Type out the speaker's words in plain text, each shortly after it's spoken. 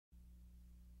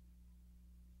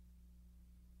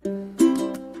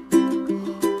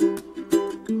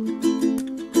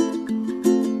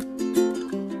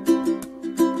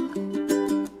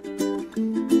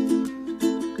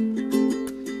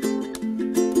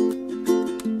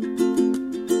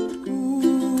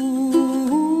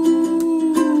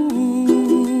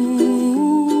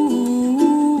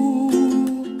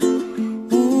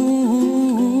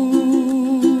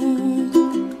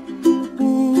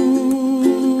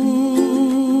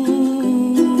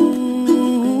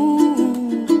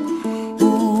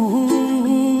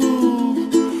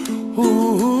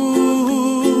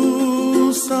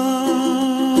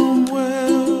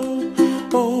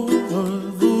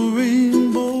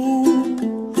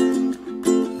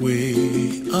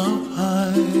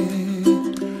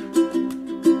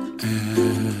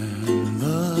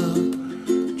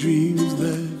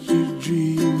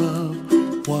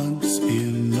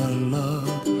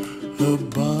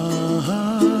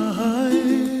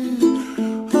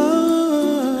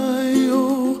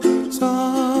oh,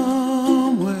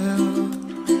 somewhere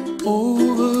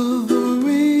over the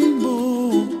rainbow,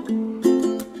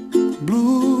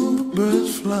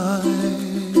 bluebirds fly,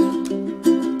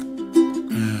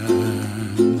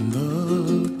 and the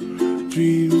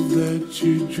dreams that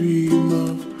you dream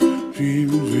of,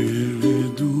 dreams really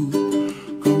do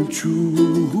come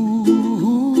true.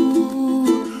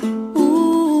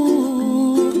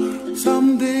 Ooh,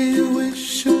 someday you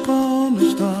wish upon a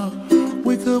star,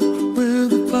 wake up where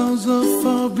the clouds are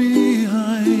far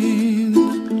behind.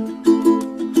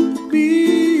 Be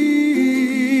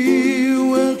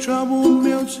where trouble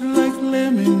melts like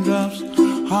lemon drops,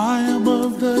 high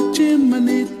above the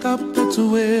chimney top. That's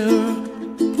where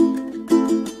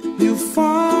you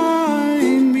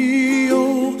find me,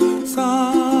 oh,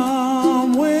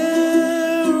 somewhere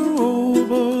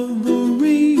over the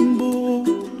rainbow,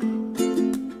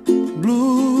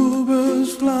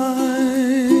 bluebirds fly,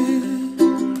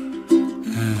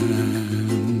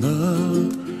 and the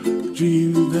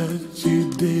dream that you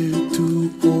dare to,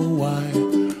 oh why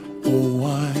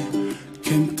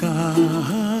can't I?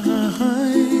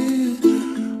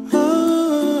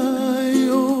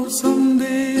 Oh,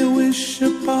 someday I wish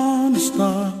upon a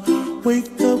star,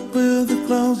 wake up where the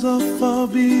clouds are far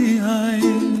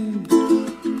behind.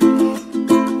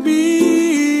 Be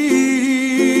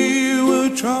where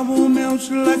trouble melts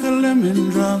like a lemon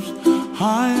drops,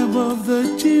 high above the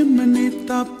chimney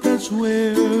top. That's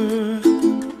where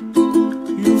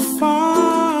you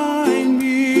find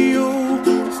me, oh,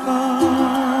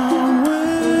 somewhere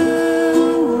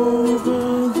over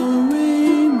the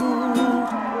rainbow,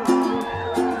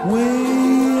 way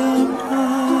up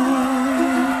high.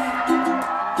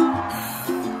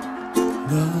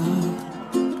 The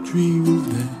dreams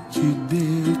that you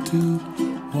dare to,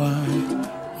 why,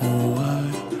 oh why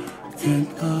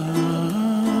can't I?